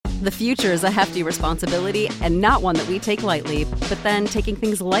The future is a hefty responsibility and not one that we take lightly, but then taking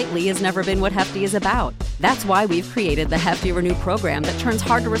things lightly has never been what Hefty is about. That's why we've created the Hefty Renew program that turns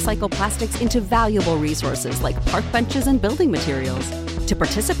hard-to-recycle plastics into valuable resources like park benches and building materials. To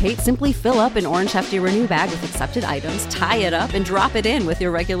participate, simply fill up an orange Hefty Renew bag with accepted items, tie it up, and drop it in with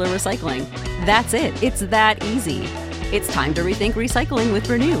your regular recycling. That's it. It's that easy. It's time to rethink recycling with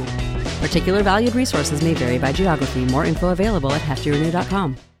Renew. Particular valued resources may vary by geography. More info available at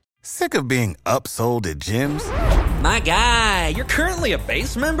heftyrenew.com. Sick of being upsold at gyms? My guy, you're currently a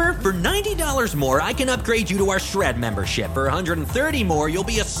base member? For $90 more, I can upgrade you to our Shred membership. For $130 more, you'll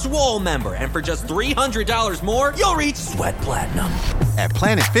be a Swole member. And for just $300 more, you'll reach Sweat Platinum. At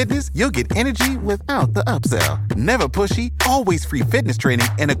Planet Fitness, you'll get energy without the upsell. Never pushy, always free fitness training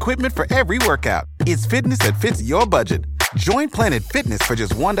and equipment for every workout. It's fitness that fits your budget. Join Planet Fitness for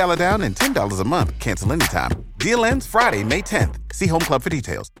just $1 down and $10 a month. Cancel anytime. Deal ends Friday, May 10th. See Home Club for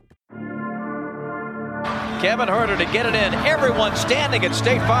details. Kevin Huerter to get it in. Everyone standing at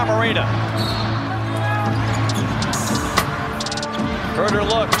State Farm Arena. Huerter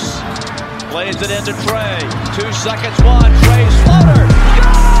looks. Plays it into Trey. 2 seconds, one. Trey's floater.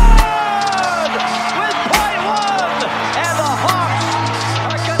 Good! With .1! And the Hawks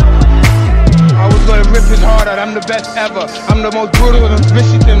are going to win this game. I was going to rip his heart out. I'm the best ever. I'm the most brutal and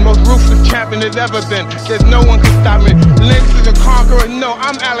vicious and most ruthless champion there's ever been. There's no one can stop me. Lynch is a conqueror. No,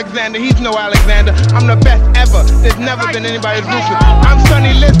 I'm Alexander. He's no Alexander. I'm the best ever. There's never been anybody as ruthless. I'm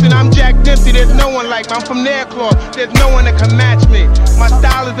Sonny Liston. I'm Jack Dempsey. There's no one like me. I'm from Nairclaw. There's no one that can match me. My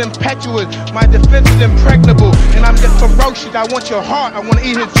style is impetuous. My defense is impregnable. And I'm just ferocious. I want your heart. I want to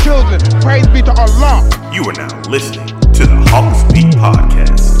eat his children. Praise be to Allah. You are now listening to the Hawks Beat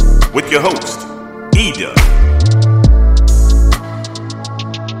Podcast with your host, E-Dub.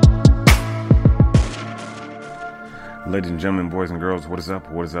 Ladies and gentlemen, boys and girls, what is up?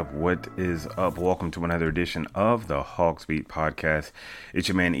 What is up? What is up? Welcome to another edition of the Hawks Beat Podcast. It's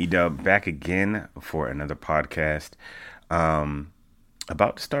your man E-Dub back again for another podcast.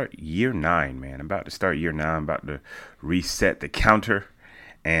 About to start year 9, man. About to start year 9. About to reset the counter.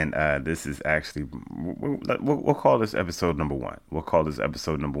 And this is actually, we'll call this episode number 1. We'll call this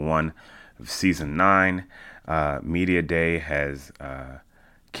episode number 1 of season 9. Media Day has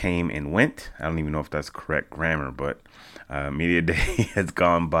came and went. I don't even know if that's correct grammar, but Media Day has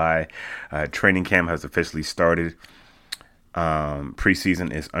gone by. Training camp has officially started.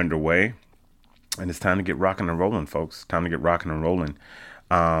 Preseason is underway. And it's time to get rocking and rolling, folks. Time to get rocking and rolling.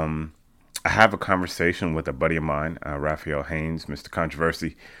 I have a conversation with a buddy of mine, Raphael Haynes, Mr.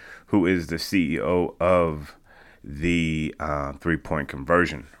 Controversy, who is the CEO of the 3-Point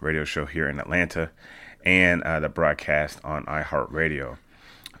Conversion radio show here in Atlanta and the broadcast on iHeartRadio.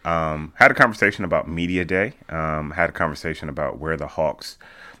 Had a conversation about Media Day. Had a conversation about where the Hawks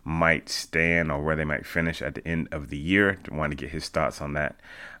might stand or where they might finish at the end of the year. Want to get his thoughts on that.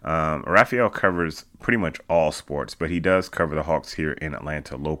 Raphael covers pretty much all sports, but he does cover the Hawks here in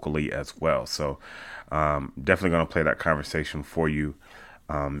Atlanta locally as well. So definitely going to play that conversation for you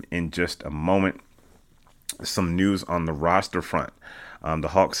in just a moment. Some news on the roster front. The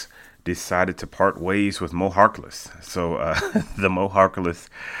Hawks decided to part ways with Mo Harkless. So the Mo Harkless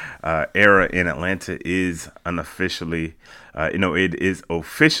era in Atlanta is unofficially, it is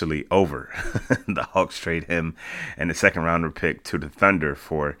officially over. The Hawks trade him and the second rounder pick to the Thunder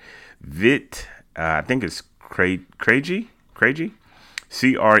for Vit. I think it's Craigie, Crejci.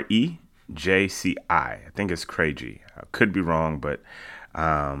 I think it's Craigie. I could be wrong, but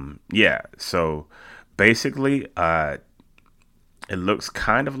yeah. So basically, it looks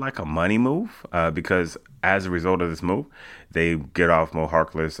kind of like a money move because as a result of this move, they get off Mo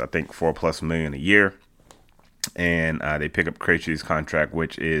Harkless, I think $4+ million a year. And they pick up Krejci's contract,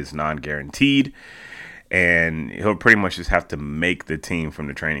 which is non-guaranteed. And he'll pretty much just have to make the team from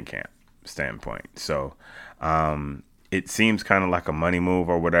the training camp standpoint. So it seems kind of like a money move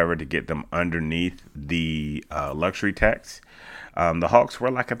or whatever to get them underneath the luxury tax. The Hawks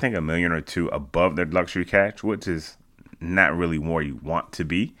were like, I think, $1 million or $2 million above their luxury tax, which is not really where you want to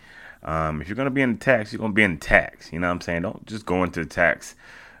be. If you're going to be in the tax, you're going to be in the tax. You know what I'm saying? Don't just go into the tax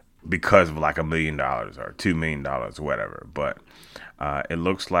because of like $1 million or $2 million or whatever. But it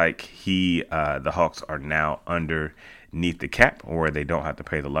looks like the Hawks are now underneath the cap where they don't have to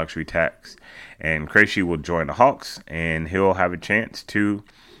pay the luxury tax. And Krejci will join the Hawks and he'll have a chance to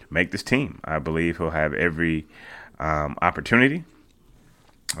make this team. I believe he'll have every opportunity.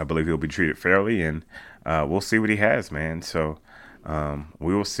 I believe he'll be treated fairly, and we'll see what he has, man. So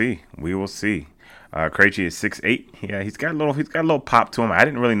we will see. Krejci is 6'8". Yeah, he's got a little pop to him. I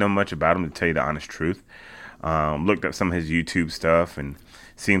didn't really know much about him, to tell you the honest truth. Looked up some of his YouTube stuff and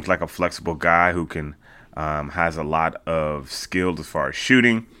seems like a flexible guy who can has a lot of skills as far as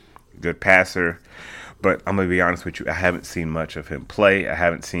shooting, good passer. But I'm going to be honest with you, I haven't seen much of him play. I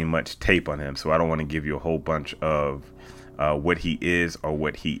haven't seen much tape on him, so I don't want to give you a whole bunch of what he is or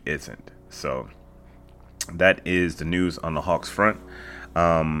what he isn't. So that is the news on the Hawks front.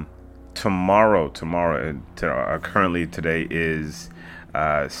 Currently today is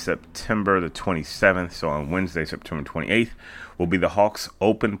September the 27th. So on Wednesday, September 28th, will be the Hawks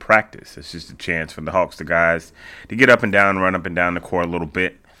open practice. It's just a chance for the Hawks, the guys, to get up and down, run up and down the court a little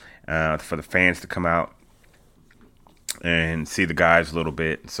bit, for the fans to come out and see the guys a little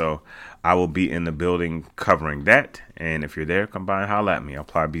bit. So I will be in the building covering that. And if you're there, come by and holler at me. I'll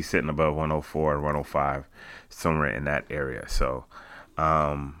probably be sitting above 104 or 105, somewhere in that area. So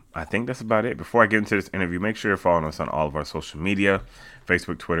I think that's about it. Before I get into this interview, make sure you're following us on all of our social media,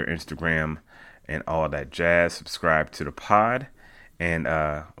 Facebook, Twitter, Instagram, and all that jazz. Subscribe to the pod. And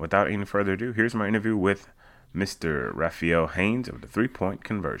without any further ado, here's my interview with Mr. Raphael Haynes of the 3-Point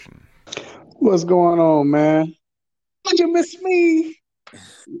Conversion. What's going on, man? Did you miss me?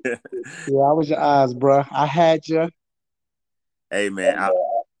 Yeah, I was your eyes, bro. I had you. Hey, man, I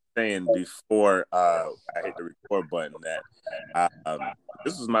was saying before I hit the record button that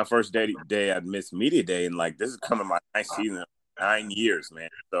this was my first day I'd missed Media Day, and like this is coming my ninth season, 9 years, man.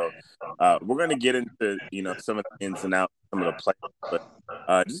 So we're gonna get into some of the ins and outs, some of the players, but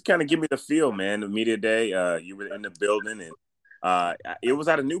just kind of give me the feel, man. The Media Day, you were in the building, and it was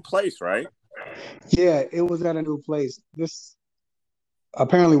at a new place, right? Yeah, it was at a new place. This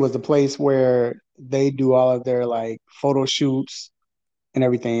apparently was the place where they do all of their like photo shoots and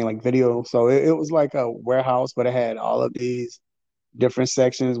everything, like video. So it was like a warehouse, but it had all of these different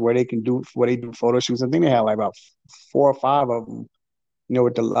sections where they do photo shoots. I think they had like about 4 or 5 of them,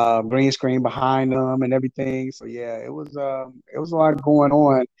 with the green screen behind them and everything. So yeah, it was a lot going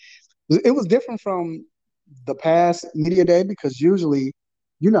on. It was different from the past Media Day because usually,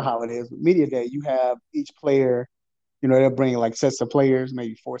 you know how it is with Media Day, you have each player, they'll bring like sets of players,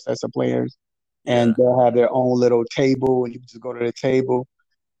 maybe 4 sets of players, and they'll have their own little table, and you can just go to the table.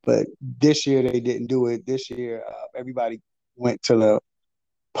 But this year they didn't do it. This year, everybody went to the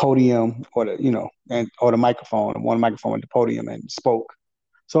podium or the microphone, one microphone at the podium, and spoke.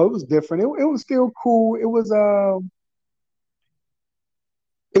 So it was different. It was still cool. It was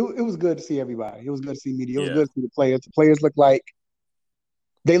it was good to see everybody. It was good to see media. It was good to see the players. The players look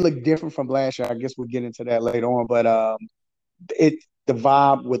different from last year. I guess we'll get into that later on. But the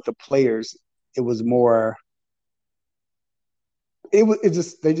vibe with the players, it was more. They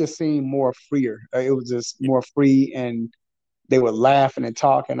just seemed more freer. It was just more free, and they were laughing and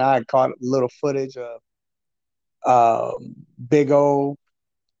talking. I caught a little footage of Big O,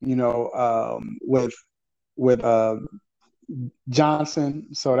 with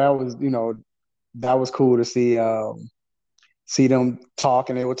Johnson. So that was cool to see them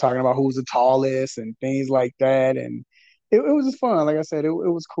talking. They were talking about who's the tallest and things like that, and it was just fun. Like I said, it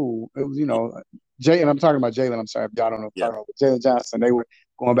was cool. It was Jay, and I'm talking about Jalen. I'm sorry if y'all don't know. Jalen Johnson. They were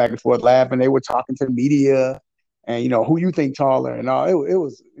going back and forth laughing. They were talking to the media, and who you think taller and all. It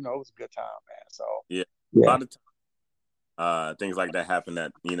was it was a good time, man. So a lot of things like that happen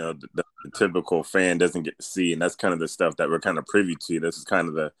that the typical fan doesn't get to see, and that's kind of the stuff that we're kind of privy to. This is kind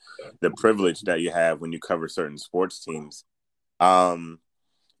of the privilege that you have when you cover certain sports teams.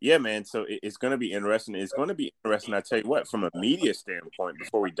 Yeah, man. So it's going to be interesting. It's going to be interesting, I tell you what, from a media standpoint,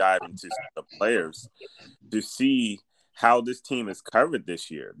 before we dive into the players, to see how this team is covered this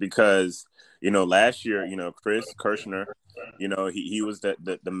year. Because, last year, Chris Kirschner, he was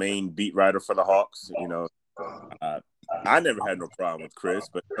the main beat writer for the Hawks. I never had no problem with Chris,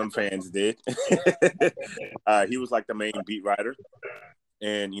 but some fans did. He was like the main beat writer.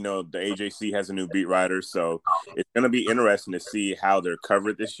 And, the AJC has a new beat writer, so it's going to be interesting to see how they're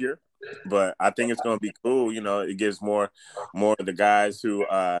covered this year. But I think it's going to be cool. It gives more of the guys who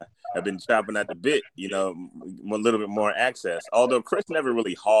have been chopping at the bit, a little bit more access. Although Chris never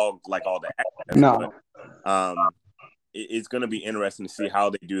really hogged like all the access. No. But, it's going to be interesting to see how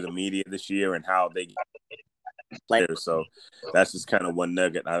they do the media this year and how they players. So that's just kind of one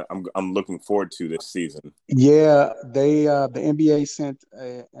nugget I'm looking forward to this season. Yeah, they the NBA sent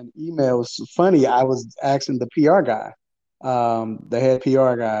an email. It was funny. I was asking the PR guy, the head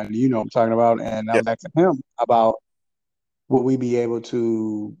PR guy, I'm talking about, and I was asking him about would we be able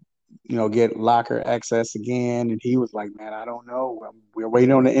to, get locker access again, and he was like, "Man, I don't know. We're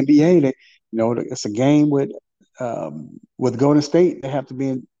waiting on the NBA. It's a game with Golden State. They have to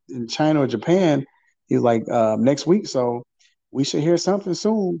be in China or Japan." He was like, next week, so we should hear something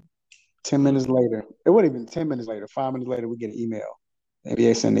soon. 10 minutes later, it wasn't even 10 minutes later. 5 minutes later, we get an email.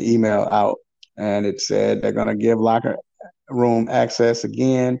 NBA sent the email out, and it said they're gonna give locker room access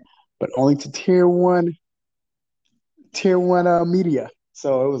again, but only to tier one media.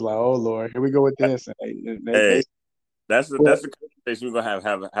 So it was like, oh Lord, here we go with this. And Hey, that's the conversation we're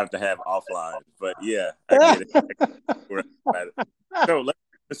gonna have to have offline. But yeah, I get it. So let's look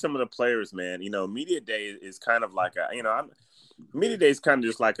at some of the players, man. Media day is kind of like media day is kind of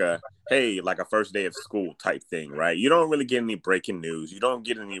just like a first day of school type thing, right? You don't really get any breaking news. You don't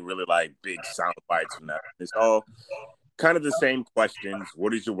get any really like big sound bites from that. It's all kind of the same questions.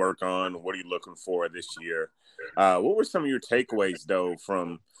 What did you work on? What are you looking for this year? What were some of your takeaways though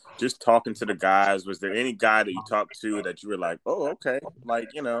from just talking to the guys? Was there any guy that you talked to that you were like, oh, okay, like,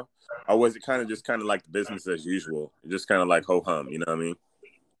 or was it kind of like the business as usual? Just kind of like ho hum, you know what I mean?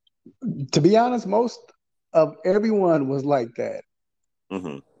 To be honest, most of everyone was like that.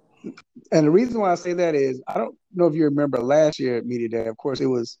 Mm-hmm. And the reason why I say that is, I don't know if you remember last year at Media Day. Of course, it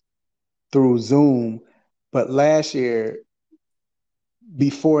was through Zoom, but last year,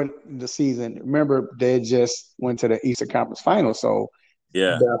 before the season, remember they just went to the Eastern Conference Final. So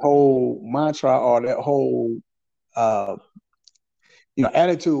yeah, the whole mantra or that whole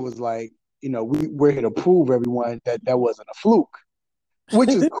attitude was like, we're here to prove everyone that wasn't a fluke, which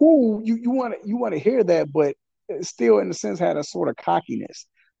is cool. You want to hear that, but it still, in a sense, had a sort of cockiness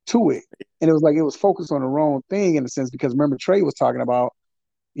to it, and it was like it was focused on the wrong thing in a sense, because remember Trey was talking about,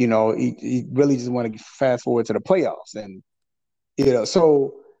 he really just wanted to fast forward to the playoffs, and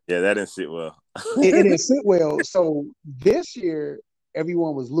so yeah, that didn't sit well. it didn't sit well. So this year,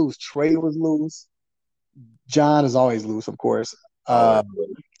 everyone was loose. Trey was loose. John is always loose, of course.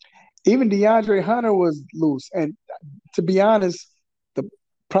 Even DeAndre Hunter was loose. And to be honest,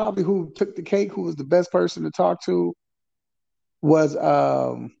 probably who took the cake, who was the best person to talk to, was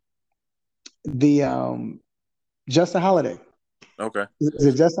Justin Holiday. Okay. Is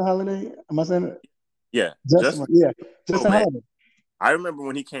it Justin Holiday? Am I saying it? Yeah. Justin Holiday. I remember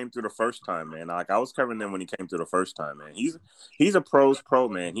when he came through the first time, man. Like, I was covering him when he came through the first time, man. He's a pro's pro,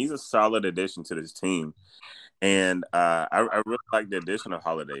 man. He's a solid addition to this team. And I really like the addition of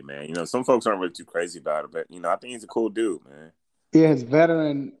Holiday, man. Some folks aren't really too crazy about it, but I think he's a cool dude, man. Yeah, his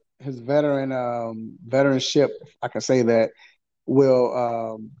veteranship, I can say that,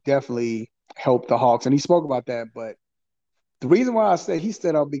 will definitely help the Hawks. And he spoke about that. But the reason why I say he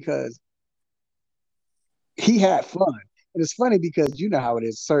stood up, because he had fun. And it's funny because you know how it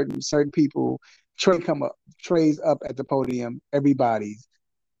is. Certain people, Trey's up at the podium, everybody's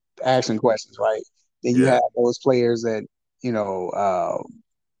asking questions, right? Then you have those players that,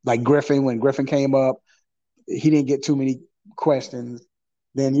 like Griffin. When Griffin came up, he didn't get too many questions.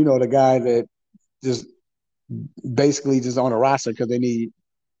 Then, the guy that just basically just on a roster because they need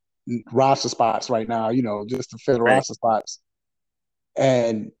roster spots right now, just to fill the roster spots.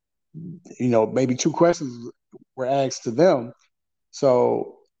 And, maybe 2 questions were asked to them.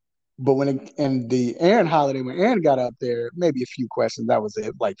 So, but when Aaron Holiday, when Aaron got up there, maybe a few questions, that was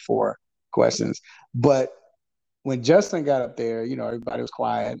it, like 4 questions. But when Justin got up there, everybody was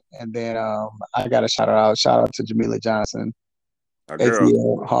quiet. And then I got a shout out to Jamila Johnson,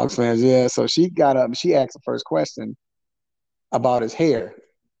 ATL Hawks fans. Yeah. So she got up and she asked the first question about his hair,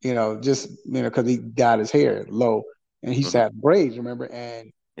 because he got his hair low and he used to have braids, remember?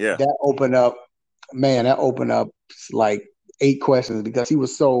 And that opened up like 8 questions because he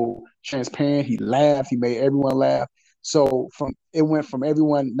was so transparent. He laughed. He made everyone laugh. So it went from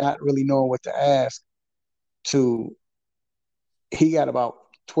everyone not really knowing what to ask to he got about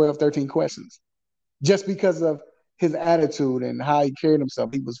 12, 13 questions just because of his attitude and how he carried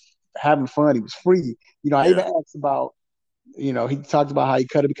himself. He was having fun. He was free. I even asked about, he talked about how he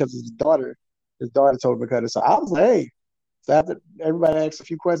cut it because his daughter told him to cut it. So I was like, hey. So after everybody asked a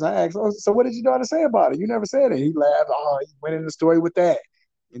few questions, I asked, so what did your daughter say about it? You never said it. He laughed. He went in the story with that.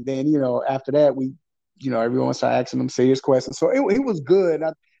 And then, after that, we, everyone started asking him serious questions. So it was good.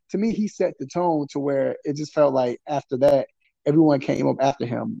 To me, he set the tone to where it just felt like after that, everyone came up after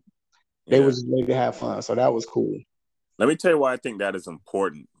him. They were just ready to have fun. So that was cool. Let me tell you why I think that is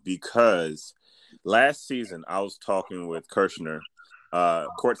important, because last season I was talking with Kirshner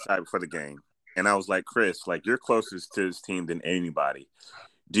courtside before the game. And I was like, Chris, like, you're closest to this team than anybody.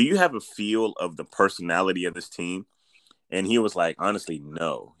 Do you have a feel of the personality of this team? And he was like, honestly,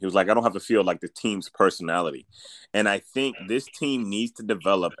 no. He was like, I don't have a feel like the team's personality. And I think this team needs to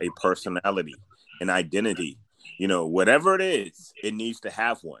develop a personality, an identity, whatever it is, it needs to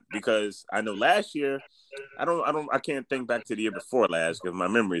have one. Because I know last year, I can't think back to the year before last because my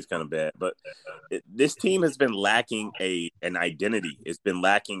memory is kind of bad. But this team has been lacking an identity. It's been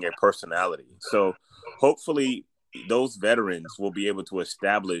lacking a personality. So hopefully those veterans will be able to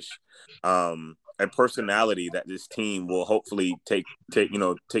establish a personality that this team will hopefully take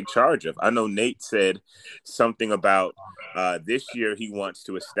charge of. I know Nate said something about this year he wants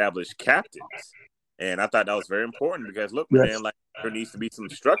to establish captains. And I thought that was very important because, look, Yes. man, like there needs to be some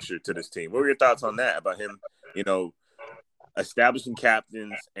structure to this team. What were your thoughts on that, about him, establishing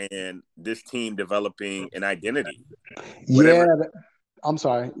captains and this team developing an identity? Yeah, I'm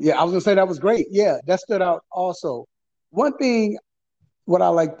sorry. Yeah, I was going to say that was great. Yeah, that stood out also. One thing, what I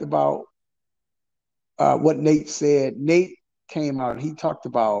liked about what Nate said, Nate came out, he talked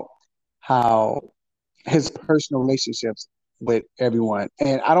about how his personal relationships with everyone.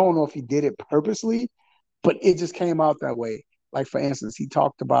 And I don't know if he did it purposely, but it just came out that way. Like, for instance, he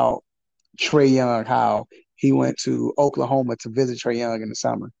talked about Trae Young, how he went to Oklahoma to visit Trae Young in the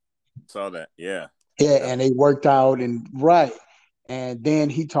summer. Saw that, yeah. Yeah, and they worked out right. And then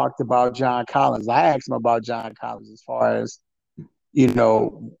he talked about John Collins. I asked him about John Collins as far as,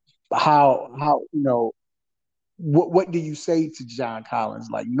 how what do you say to John Collins,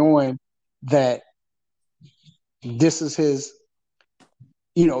 like knowing that this is his,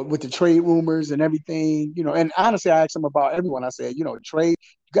 with the trade rumors and everything, and honestly, I asked him about everyone. I said, Trae, you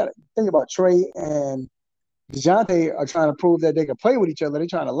got to think about Trae and DeJounte are trying to prove that they can play with each other. They're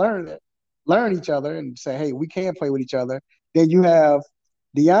trying to learn each other and say, hey, we can play with each other. Then you have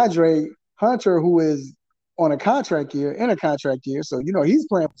DeAndre Hunter, who is in a contract year, so he's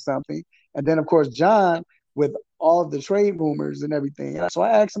playing for something. And then, of course, John, with all of the trade rumors and everything. So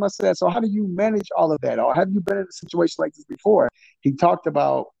I asked him, I said, so how do you manage all of that? Or have you been in a situation like this before? He talked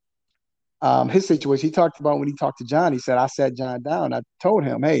about his situation. He talked about when he talked to John, he said, I sat John down. I told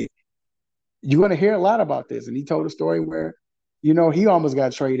him, hey, you're going to hear a lot about this. And he told a story where, he almost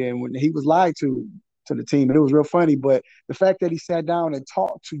got traded in when he was lied to the team. And it was real funny. But the fact that he sat down and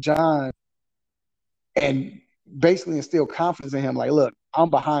talked to John and basically instilled confidence in him, like, look, I'm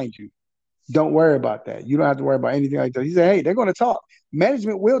behind you. Don't worry about that. You don't have to worry about anything like that. He said, hey, they're going to talk.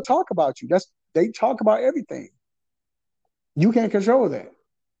 Management will talk about you. They talk about everything. You can't control that.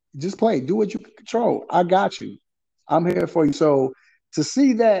 Just play. Do what you can control. I got you. I'm here for you. So to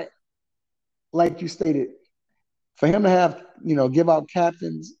see that, like you stated, for him to have, give out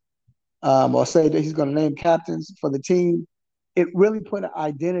captains or say that he's going to name captains for the team, it really put an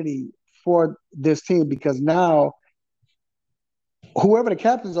identity for this team, because now whoever the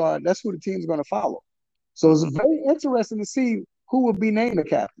captains are, that's who the team's going to follow. So it's very interesting to see who will be named the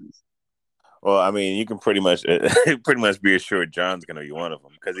captains. Well, I mean, you can pretty much be assured John's going to be one of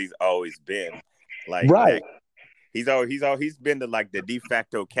them, because he's always been right. He's been the de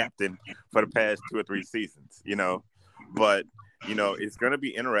facto captain for the past 2 or 3 seasons, But it's going to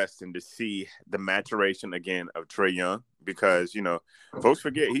be interesting to see the maturation again of Trae Young, because folks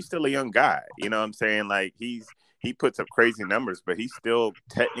forget he's still a young guy. You know what I'm saying? Like he puts up crazy numbers, but he's still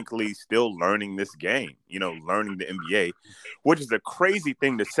technically learning this game, learning the NBA, which is a crazy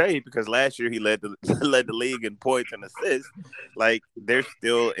thing to say, because last year he led the league in points and assists. Like, there's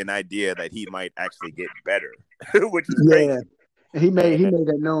still an idea that he might actually get better, which is crazy. Yeah, he made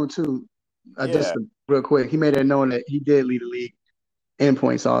that known too. Just real quick, he made it known that he did lead the league in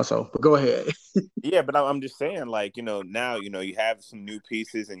points also. But go ahead. Yeah, but I'm just saying, now you have some new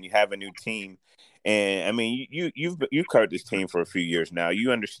pieces and you have a new team. And I mean, you've covered this team for a few years now.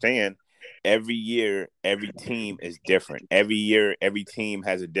 You understand every year, every team is different. Every year, every team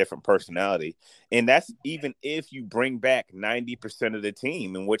has a different personality. And that's even if you bring back 90% of the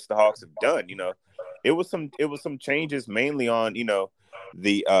team, in which the Hawks have done. It was some changes mainly on,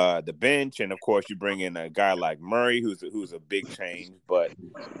 the bench. And of course you bring in a guy like Murray, who's a big change. But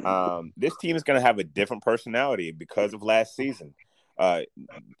this team is going to have a different personality because of last season.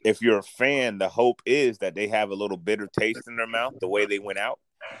 If you're a fan, the hope is that they have a little bitter taste in their mouth the way they went out,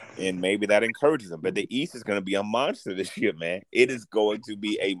 and maybe that encourages them. But the East is going to be a monster this year, man. It is going to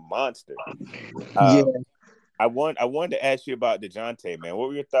be a monster. I wanted to ask you about DeJounte, man. What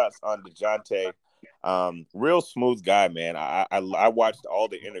were your thoughts on DeJounte? Real smooth guy, man. I watched all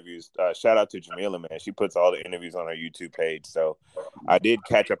the interviews. Shout out to Jamila, man. She puts all the interviews on her YouTube page. So I did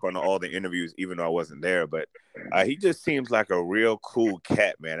catch up on all the interviews, even though I wasn't there. But he just seems like a real cool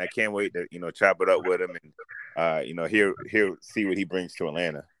cat, man. I can't wait to chop it up with him and hear see what he brings to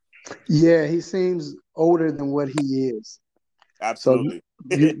Atlanta. Yeah, he seems older than what he is. Absolutely.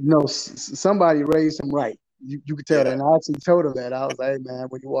 So somebody raised him right. You could tell that. And I actually told him that. I was like, hey, man,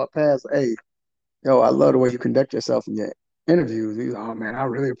 when you walk past, hey, I love the way you conduct yourself in your interviews. He's, oh man, I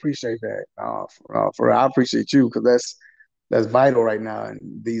really appreciate that. I appreciate you because that's vital right now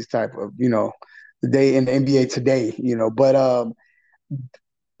in these type of the day in the NBA today. But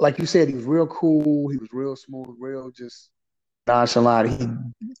like you said, he was real cool. He was real smooth, real just nonchalant. He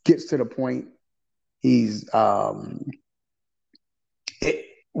gets to the point. He's the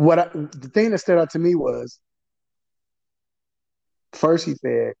thing that stood out to me was first he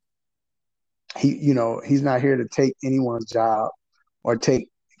said he's not here to take anyone's job or take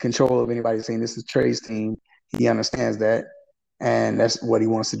control of anybody, saying this is Trey's team. He understands that, and that's what he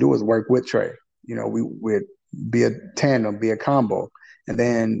wants to do is work with Trey. We would be a tandem, be a combo. And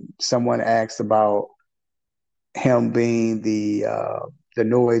then someone asked about him being the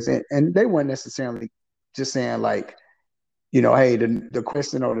noise, and they weren't necessarily just saying like, hey, the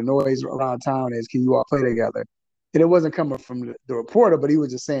question or the noise around town is, can you all play together? And it wasn't coming from the reporter, but he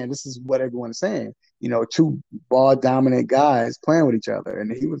was just saying, this is what everyone's saying. Two ball dominant guys playing with each other.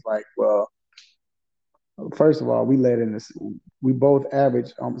 And he was like, well, first of all, we both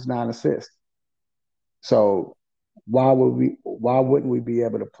average almost 9 assists. So why wouldn't we be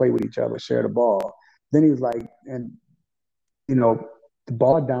able to play with each other, share the ball? Then he was like, and the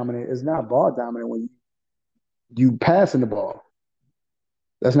ball dominant is not ball dominant when you passing the ball.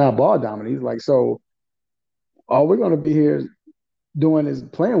 That's not ball dominant. He's like, so all we're going to be here doing is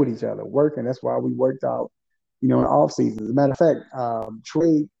playing with each other, working. That's why we worked out, in the off season. As a matter of fact,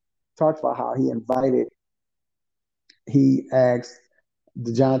 Trey talked about how he asked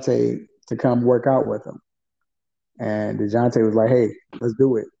DeJounte to come work out with him. And DeJounte was like, hey, let's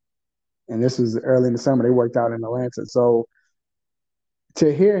do it. And this was early in the summer. They worked out in Atlanta. So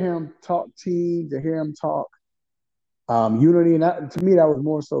to hear him talk team, to hear him talk unity, and to me, that was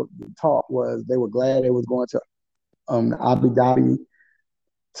more so the talk was they were glad they was going to Abu Dhabi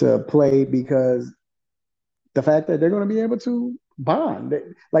to play because the fact that they're going to be able to bond.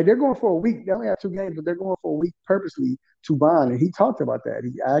 They're going for a week. They only have 2 games, but they're going for a week purposely to bond. And he talked about that.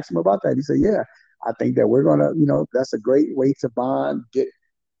 He asked him about that. He said, yeah, I think that we're going to, that's a great way to bond, get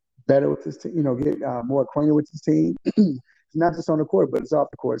better with this team, get more acquainted with this team. Not just on the court, but it's off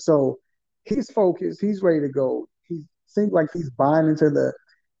the court. So he's focused. He's ready to go. He seems like he's buying into the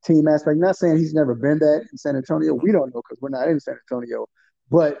team aspect. Not saying he's never been that in San Antonio. We don't know because we're not in San Antonio.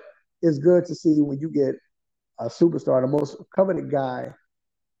 But it's good to see when you get a superstar, the most coveted guy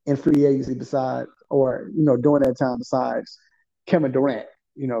in free agency besides, or, during that time besides Kevin Durant,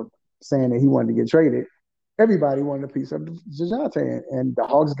 saying that he wanted to get traded. Everybody wanted a piece of DeJounte, and the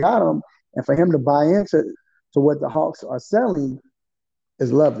Hawks got him. And for him to buy into what the Hawks are selling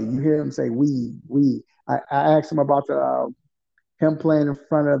is lovely. You hear him say, we. I asked him about him playing in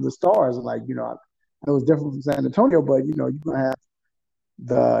front of the stars. Like, it was different from San Antonio, but, you're going to have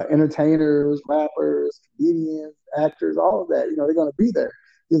the entertainers, rappers, comedians, actors, all of that, they're going to be there.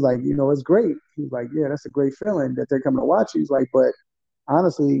 He's like, it's great. He's like, yeah, that's a great feeling that they're coming to watch you. He's like, but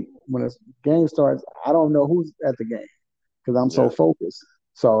honestly, when a game starts, I don't know who's at the game because I'm so focused.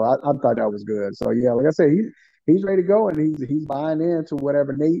 So I thought that was good. So, yeah, like I said, he's ready to go, and he's buying into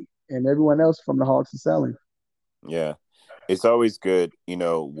whatever Nate and everyone else from the Hawks is selling. Yeah. It's always good,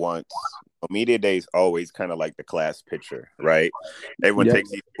 once media day is always kind of like the class picture, right? Everyone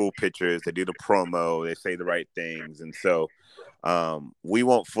takes these cool pictures, they do the promo, they say the right things. And so we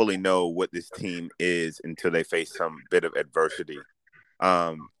won't fully know what this team is until they face some bit of adversity.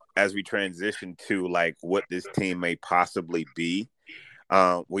 As we transition to like what this team may possibly be,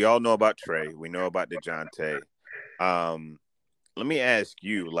 we all know about Trey. We know about DeJounte. Let me ask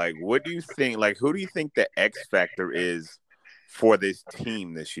you, like, what do you think, like, who do you think the X factor is for this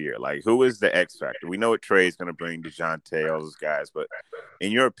team this year? Like, who is the X factor? We know what Trey is going to bring, DeJounte, all those guys, but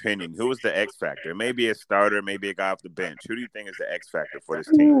in your opinion, who is the X factor? Maybe a starter, maybe a guy off the bench. Who do you think is the X factor for this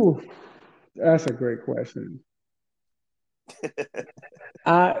team? Ooh, that's a great question.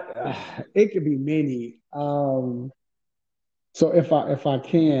 It could be many. So if I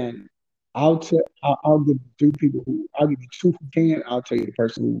can, I'll give 2 people I'll give you 2 who can. I'll tell you the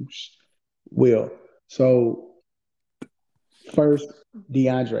person who will. So first,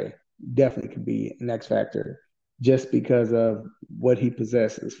 DeAndre definitely could be an X factor just because of what he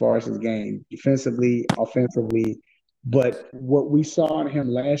possesses as far as his game, defensively, offensively. But what we saw in him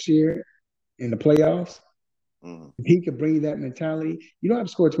last year in the playoffs, if he could bring that mentality, you don't have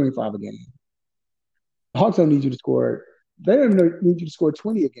to score 25 a game. The Hawks don't need you to score. They don't need you to score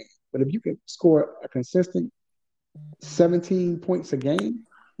 20 a game. But if you can score a consistent 17 points a game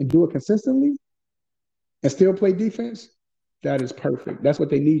and do it consistently and still play defense, that is perfect. That's what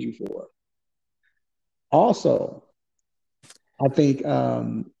they need you for. Also, I think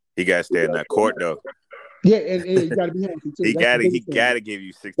He got to stay in that court though. Yeah, and you got to be healthy too. He got to give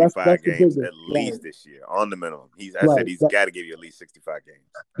you 65 games at least this year on the minimum. I said he's got to give you at least 65 games.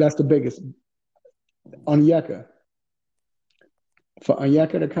 That's the biggest. Onyeka. For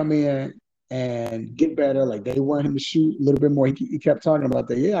Onyeka to come in and get better, like they want him to shoot a little bit more. He kept talking about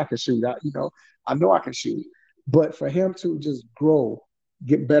that. Yeah, I can shoot. I know I can shoot. But for him to just grow,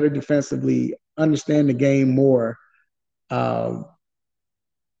 get better defensively, understand the game more, to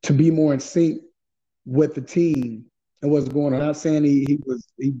be more in sync with the team and what's going on. I'm not saying he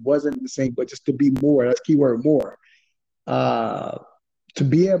wasn't the same, but just to be more. That's keyword more. To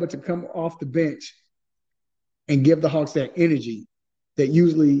be able to come off the bench and give the Hawks that energy that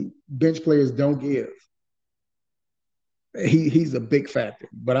usually bench players don't give. He's a big factor.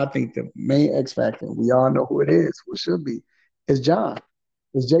 But I think the main X factor, we all know who it is, who it should be, is John.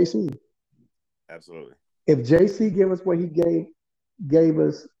 It's JC. Absolutely. If JC give us what he gave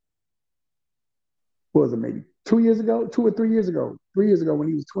us, what was it, maybe 2 years ago, 2 or 3 years ago, 3 years ago when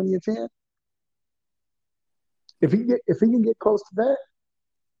he was 20 and 10, if he can get close to that,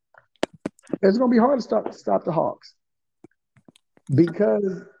 it's going to be hard to stop the Hawks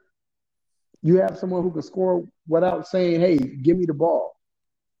because you have someone who can score without saying, hey, give me the ball.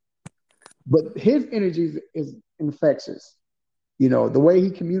 But his energy is infectious. The way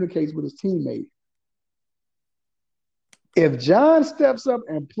he communicates with his teammates. If John steps up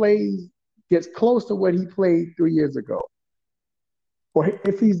and gets close to what he played 3 years ago, or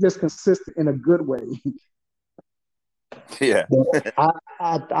if he's just consistent in a good way, yeah,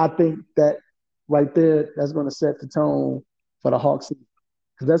 I think that right there, that's going to set the tone for the Hawks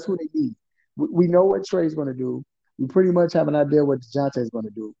because that's what they need. We know what Trey's going to do. We pretty much have an idea what DeJounte is going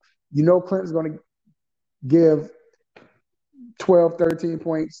to do. Clinton's going to give 12, 13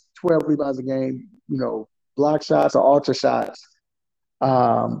 points, 12 rebounds a game, block shots or ultra shots.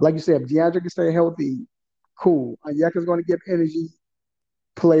 Like you said, if DeAndre can stay healthy, cool. Onyeka's going to give energy,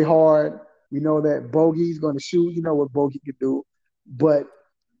 play hard. We know that Bogey's going to shoot. You know what Bogey can do. But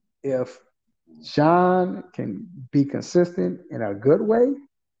if John can be consistent in a good way,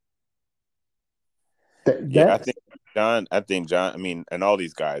 I think John, I mean, and all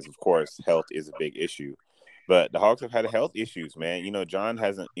these guys, of course, health is a big issue. But the Hawks have had health issues, man. John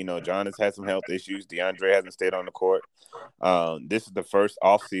has had some health issues. DeAndre hasn't stayed on the court. This is the first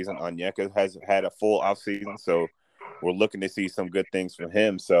offseason. Onyeka has had a full offseason, so we're looking to see some good things from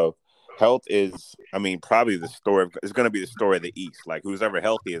him. So health is, probably the story. It's going to be the story of the East. Like, who's ever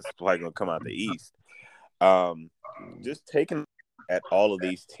healthy is probably going to come out the East. Just taking at all of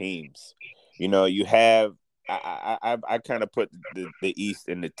these teams, you have I kind of put the East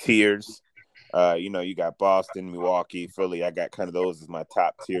in the tiers. You got Boston, Milwaukee, Philly. I got kind of those as my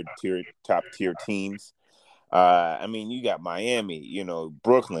top tier teams. You got Miami,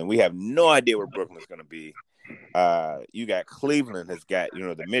 Brooklyn. We have no idea where Brooklyn's going to be. You got Cleveland has got,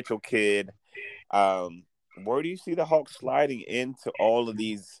 the Mitchell kid. Where do you see the Hawks sliding into all of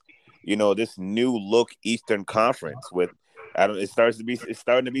these, this new look Eastern Conference with, it's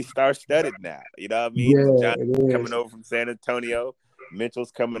starting to be star-studded now. You know what I mean? Yeah, John coming over from San Antonio.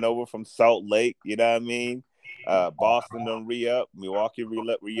 Mitchell's coming over from Salt Lake. You know what I mean? Boston done re-up. Milwaukee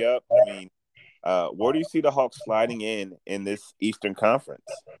re-up. Where do you see the Hawks sliding in this Eastern Conference?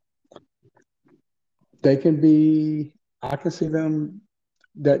 They can be – I can see them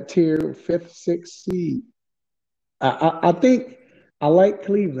that tier 5th, 6th seed. I think I like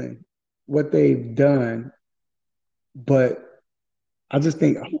Cleveland, what they've done, but I just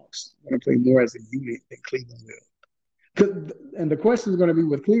think Hawks are going to play more as a unit than Cleveland will. And the question is going to be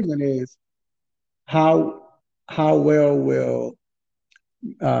with Cleveland is how well will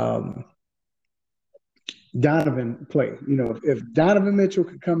Donovan play? If Donovan Mitchell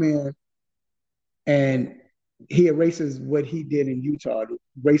could come in and he erases what he did in Utah,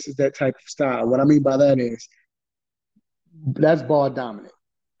 erases that type of style. What I mean by that is that's ball dominant.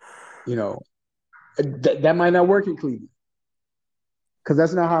 That might not work in Cleveland because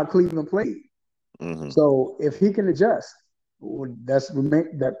that's not how Cleveland played. Mm-hmm. So if he can adjust,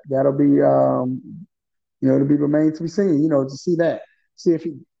 that'll be it'll be remain to be seen. To see if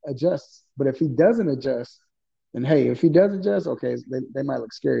he adjusts. But if he doesn't adjust, then hey, if he does adjust, okay, they might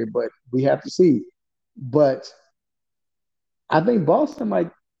look scary, but we have to see. But I think Boston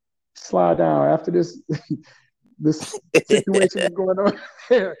might slide down after this this situation is going on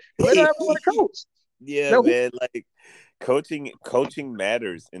there. They don't want to coach. Yeah, no. Man, like coaching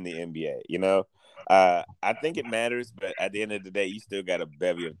matters in the NBA. I think it matters, but at the end of the day, you still got a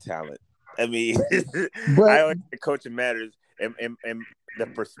bevy of talent. I don't think coaching matters. and the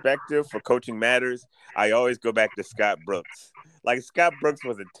perspective for coaching matters, I always go back to Scott Brooks. Like, Scott Brooks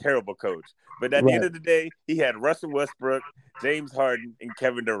was a terrible coach, but at the end of the day, he had Russell Westbrook, James Harden, and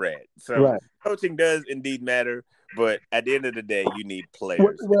Kevin Durant. So coaching does indeed matter, but at the end of the day, you need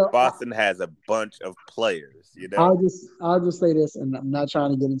players. Well, Boston has a bunch of players. You know, I'll just say this, and I'm not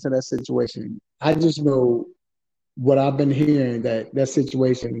trying to get into that situation. I just know what I've been hearing, that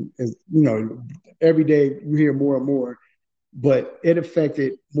situation is, every day you hear more and more, but it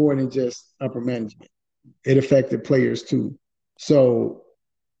affected more than just upper management. It affected players too. So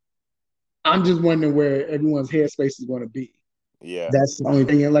I'm just wondering where everyone's headspace is going to be. Yeah. That's the only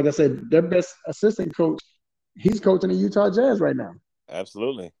thing. And like I said, their best assistant coach, he's coaching the Utah Jazz right now.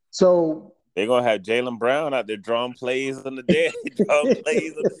 Absolutely. So they're going to have Jaylen Brown out there drawing plays on the day, drawing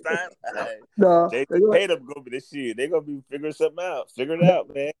plays on the sideline. No, Jason Tatum going to be this year. They're going to be figuring something out. Figure it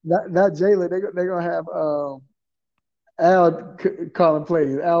out, man. Not Jaylen. They're going to have Al calling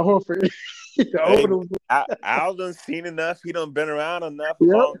plays. Al Horford. Al done seen enough. He done been around enough a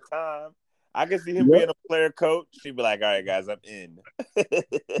long time. I can see him being a player coach. He'd be like, all right, guys, I'm in.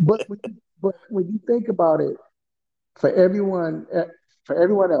 but when you think about it, for everyone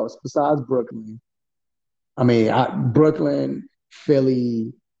else besides Brooklyn, I mean, Brooklyn,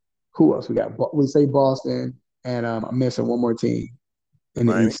 Philly, who else we got? We say Boston, and I'm missing one more team in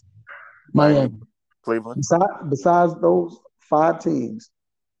the East. Miami. Cleveland. Besides those 5 teams,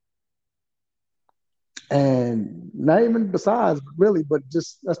 and not even besides, really, but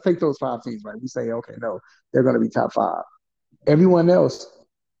just let's take those 5 teams, right? We say, okay, no, they're going to be top 5. Everyone else,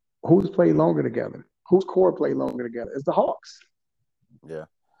 who's played longer together? Whose core played longer together? It's the Hawks. Yeah.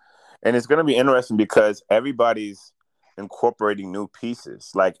 And it's going to be interesting because everybody's incorporating new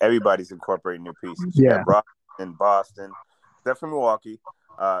pieces. Like, everybody's incorporating new pieces. Yeah. In Boston, except for Milwaukee.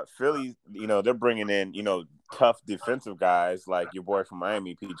 Philly, they're bringing in, tough defensive guys like your boy from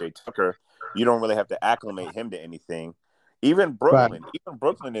Miami, PJ Tucker. You don't really have to acclimate him to anything. Even Brooklyn,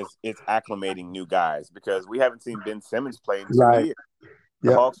 is acclimating new guys because we haven't seen Ben Simmons play in 2 years.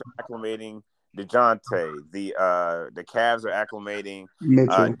 The Hawks are acclimating DeJounte. The Cavs are acclimating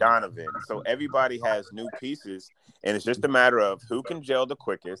Donovan. So everybody has new pieces, and it's just a matter of who can gel the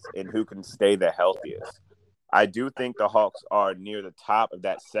quickest and who can stay the healthiest. I do think the Hawks are near the top of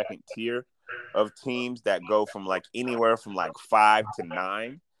that second tier of teams that go from anywhere from 5 to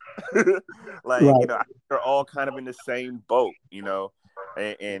 9. They're all kind of in the same boat,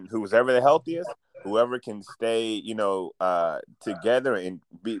 and who's ever the healthiest, whoever can stay, together and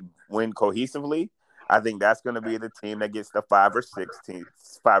win cohesively. I think that's going to be the team that gets the 5 or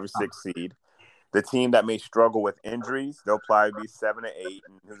 6 seed. The team that may struggle with injuries, they'll probably be 7 or 8,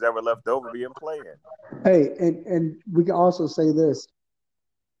 and who's ever left over being playing. Hey, and we can also say this.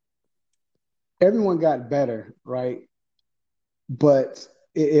 Everyone got better, right? But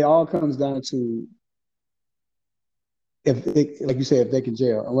it all comes down to like you said, if they can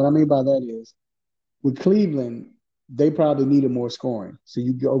gel. And what I mean by that is, with Cleveland, they probably needed more scoring. So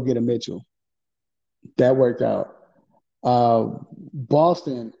you go get a Mitchell. That worked out.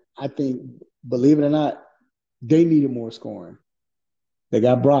 Boston, I think, believe it or not, they needed more scoring. They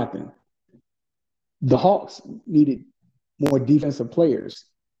got Brockton. The Hawks needed more defensive players.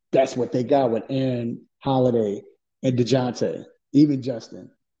 That's what they got with Aaron Holiday and DeJounte, even Justin.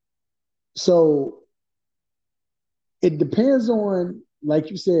 So it depends on,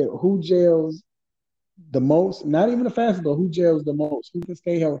 like you said, who gels the most. Not even the fastest, but who gels the most, who can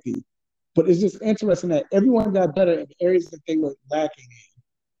stay healthy. But it's just interesting that everyone got better in areas that they were lacking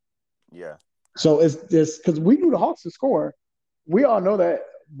in. Yeah. So it's just because we knew the Hawks would score. We all know that,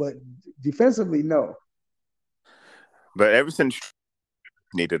 but defensively, no. But ever since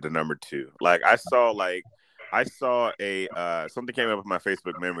needed a number 2, I saw a something came up with my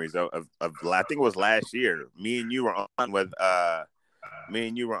Facebook memories of I think it was last year. Me and you were on with our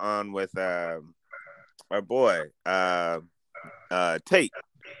boy Tate.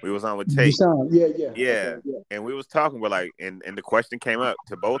 We was on with Tate. Yeah. And we was talking. We're like, and the question came up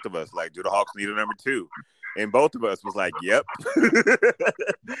to both of us, do the Hawks need a number 2? And both of us was like, yep.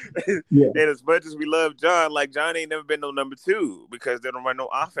 And as much as we love John, John ain't never been no number 2 because they don't run no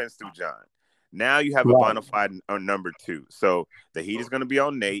offense through John. Now you have a bona fide number 2. So the heat is going to be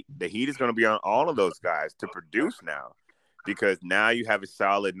on Nate. The heat is going to be on all of those guys to produce now, because now you have a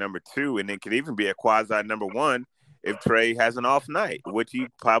solid number 2, and it could even be a quasi number 1 if Trey has an off night, which he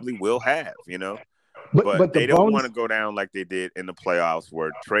probably will have, But they don't want to go down like they did in the playoffs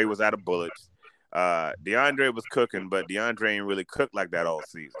where Trey was out of bullets. DeAndre was cooking, but DeAndre ain't really cooked like that all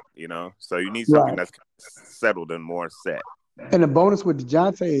season, So you need something that's settled and more set. And the bonus with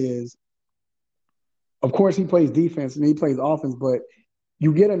DeJounte is Of course, he plays defense and he plays offense, but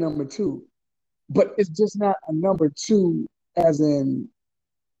you get a number two. But it's just not a number two as in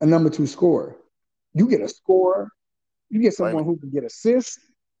a number two scorer. You get a scorer. You get someone who can get assists.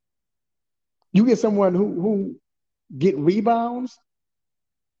 You get someone who get rebounds.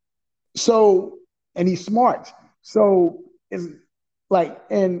 So, and he's smart. So it's like,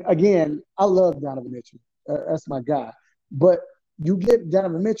 and again, I love Donovan Mitchell. That's my guy. But you get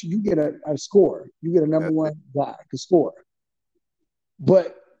Donovan Mitchell, you get a scorer. You get a number one guy to score.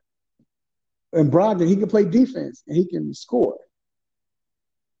 But in Brogdon, he can play defense and he can score.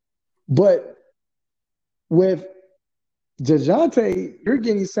 But with DeJounte, you're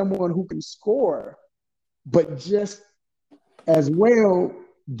getting someone who can score, but just as well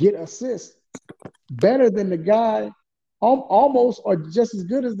get assists better than the guy, almost or just as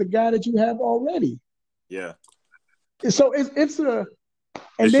good as the guy that you have already. Yeah. So it's a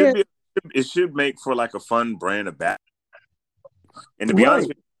and it should make for like a fun brand of basketball. And to be honest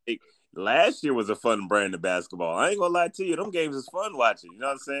with you, last year was a fun brand of basketball. I ain't gonna lie to you, them games was fun watching. You know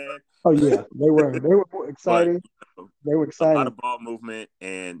what I'm saying? Oh yeah, they were exciting. But, they were exciting. A lot of ball movement,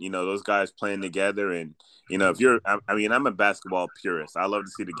 and those guys playing together. And if you're, I'm a basketball purist. I love to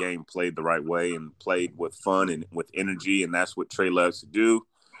see the game played the right way and played with fun and with energy, and that's what Trey loves to do.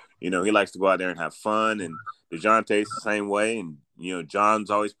 He likes to go out there and have fun, and DeJounte's the same way. And John's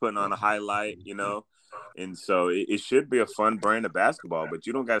always putting on a highlight. And so it should be a fun brand of basketball, but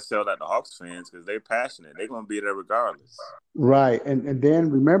you don't got to sell that to Hawks fans because they're passionate. They're going to be there regardless. Right. And then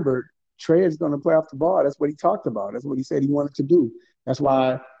remember, Trey is going to play off the ball. That's what he talked about. That's what he said he wanted to do. That's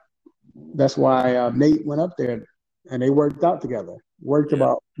why Nate went up there and they worked out together, worked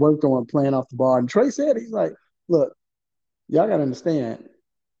on playing off the ball. And Trey said, he's like, look, y'all got to understand,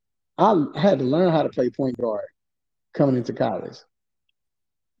 I had to learn how to play point guard coming into college.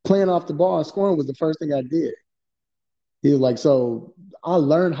 Playing off the ball and scoring was the first thing I did. He was like, so I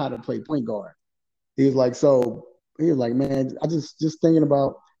learned how to play point guard. He was like, man, I just thinking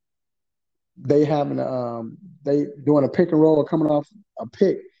about they having they doing a pick and roll coming off a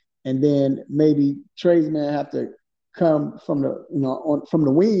pick, and then maybe Trey's man have to come from the from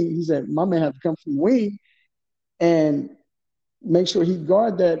the wing. He said, my man have to come from the wing and make sure he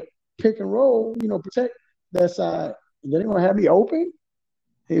guard that pick and roll, protect that side. And then they're gonna have me open.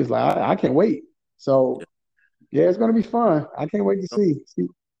 He was like, I can't wait. So, yeah, it's going to be fun. I can't wait to see.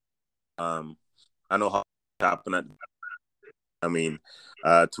 I know how chopping it.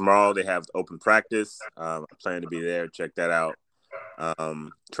 Tomorrow they have open practice. I plan to be there. Check that out.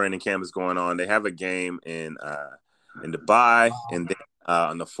 Training camp is going on. They have a game in Dubai, and then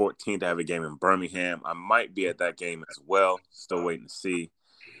on the 14th they have a game in Birmingham. I might be at that game as well. Still waiting to see.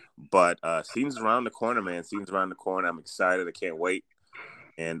 But season's around the corner, man. Season's around the corner. I'm excited. I can't wait.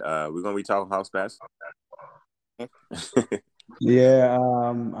 And we're gonna be talking Hawks basketball. Yeah,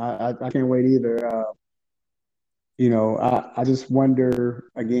 I can't wait either. I just wonder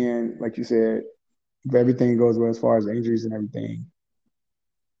again, like you said, if everything goes well as far as injuries and everything.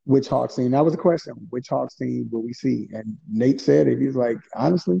 Which Hawks team? That was the question. Which Hawks team will we see? And Nate said it. He was like,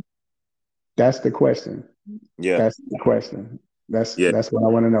 honestly, that's the question. Yeah, that's the question. That's what I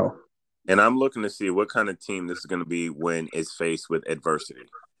want to know. And I'm looking to see what kind of team this is going to be when it's faced with adversity,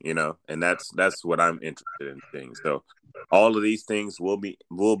 and that's what I'm interested in seeing. So all of these things will be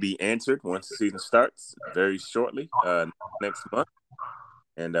answered once the season starts very shortly next month.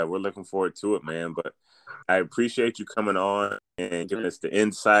 And we're looking forward to it, man. But I appreciate you coming on and giving us the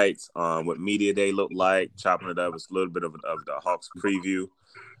insights on what Media Day looked like, chopping it up. It's a little bit of the Hawks preview.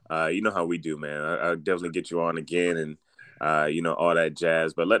 You know how we do, man. I'll definitely get you on again and all that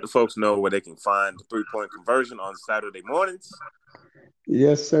jazz. But let the folks know where they can find the 3-point conversion on Saturday mornings.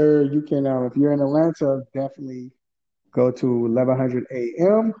 Yes, sir. You can, if you're in Atlanta, definitely go to 1100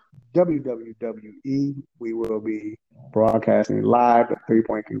 a.m. WWE. We will be broadcasting live at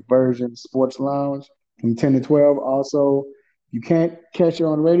 3-point conversion sports lounge from 10 to 12. Also, you can't catch it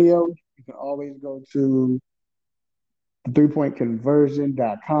on radio. You can always go to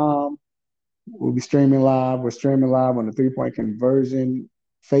 3pointconversion.com. We'll be streaming live. We're streaming live on the 3-point conversion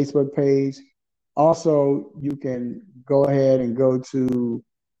Facebook page. Also, you can go ahead and go to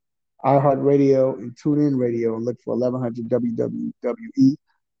iHeartRadio and TuneIn Radio and look for 1100 WWE.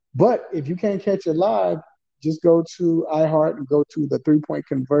 But if you can't catch it live, just go to iHeart and go to the 3-point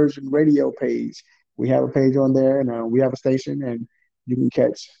conversion radio page. We have a page on there, and we have a station, and you can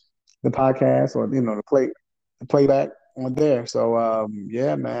catch the podcast or the playback on there. So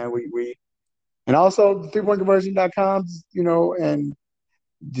yeah, man, we and also 3pointconversion.com, and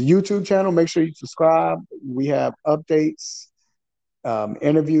the YouTube channel. Make sure you subscribe. We have updates,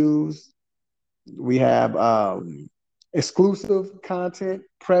 interviews, We have exclusive content,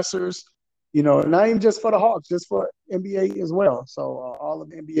 pressers, not even just for the Hawks, just for NBA as well. So all of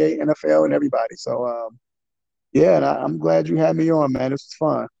the NBA, NFL, and everybody. So, yeah, and I'm glad you had me on, man. This was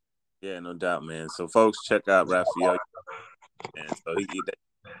fun. Yeah, no doubt, man. So, folks, check out Raphael. And so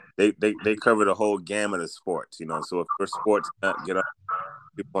they cover the whole gamut of sports, So if your sports get a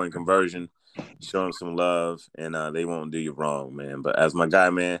 2-point conversion, show them some love, and they won't do you wrong, man. But as my guy,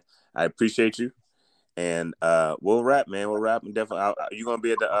 man, I appreciate you. And we'll wrap, man. We'll wrap. And definitely, are you gonna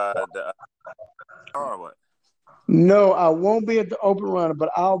be at the or what? No, I won't be at the open runner, but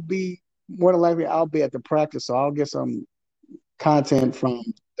I'll be more than likely. I'll be at the practice, so I'll get some content from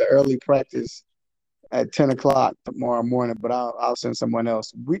the early practice at 10 o'clock tomorrow morning. But I'll send someone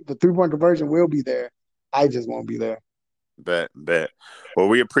else. The 3-point conversion will be there. I just won't be there. Bet. Well,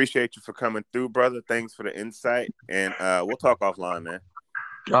 we appreciate you for coming through, brother. Thanks for the insight, and we'll talk offline, man.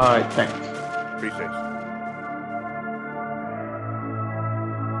 All right, thanks. Appreciate you.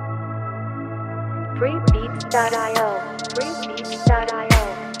 Freebeats.io. Freebeats.io.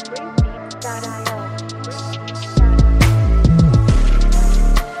 Freebeats.io.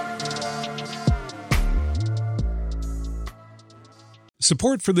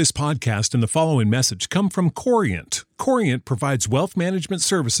 Support for this podcast and the following message come from Corient. Corient provides wealth management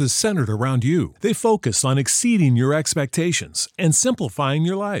services centered around you. They focus on exceeding your expectations and simplifying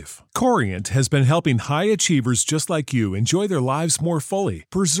your life. Corient has been helping high achievers just like you enjoy their lives more fully,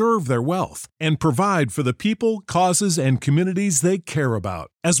 preserve their wealth, and provide for the people, causes, and communities they care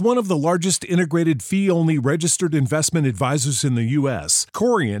about. As one of the largest integrated fee-only registered investment advisors in the U.S.,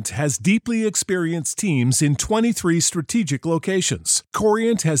 Corient has deeply experienced teams in 23 strategic locations.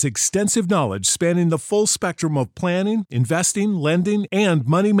 Corient has extensive knowledge spanning the full spectrum of planning, investing, lending, and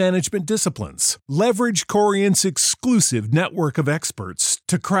money management disciplines. Leverage Corient's exclusive network of experts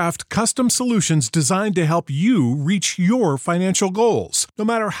to craft custom solutions designed to help you reach your financial goals, no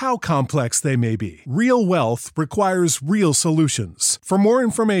matter how complex they may be. Real wealth requires real solutions. For more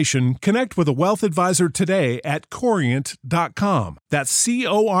information, connect with a wealth advisor today at Corient.com. That's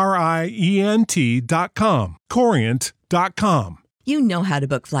Corient.com. Corient.com. You know how to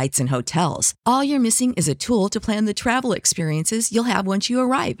book flights and hotels. All you're missing is a tool to plan the travel experiences you'll have once you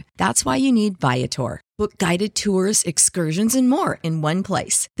arrive. That's why you need Viator. Book guided tours, excursions, and more in one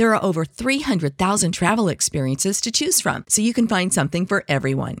place. There are over 300,000 travel experiences to choose from, so you can find something for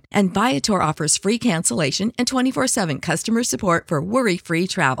everyone. And Viator offers free cancellation and 24/7 customer support for worry-free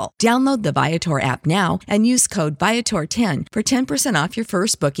travel. Download the Viator app now and use code Viator10 for 10% off your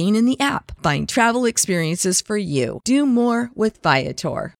first booking in the app. Find travel experiences for you. Do more with Viator.